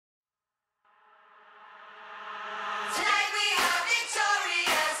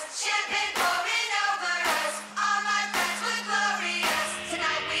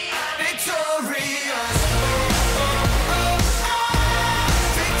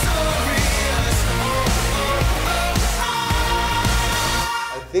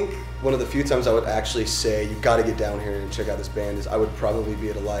one of the few times I would actually say, you got to get down here and check out this band, is I would probably be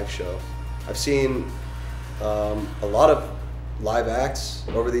at a live show. I've seen a lot of live acts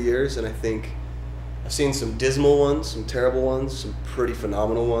over the years, and I think I've seen some dismal ones, some terrible ones, some pretty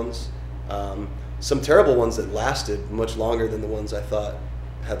phenomenal ones. Some terrible ones that lasted much longer than the ones I thought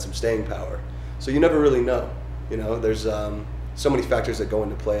had some staying power. So you never really know. You know, there's so many factors that go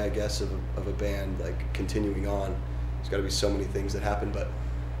into play, I guess, of a band like continuing on. There's got to be so many things that happen, but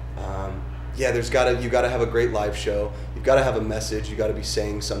yeah, you got to have a great live show. You've got to have a message. You got to be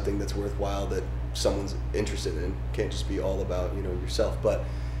saying something that's worthwhile that someone's interested in. Can't just be all about, you know, yourself. But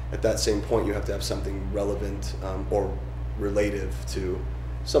at that same point, you have to have something relevant or relative to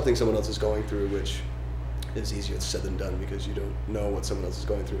something someone else is going through, which is easier said than done because you don't know what someone else is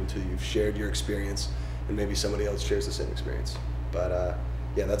going through until you've shared your experience and maybe somebody else shares the same experience. But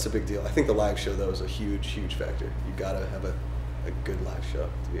yeah, that's a big deal. I think the live show, though, is a huge, huge factor. You gotta have a good live show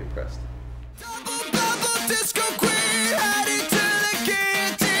to be impressed. Double, double disco queen,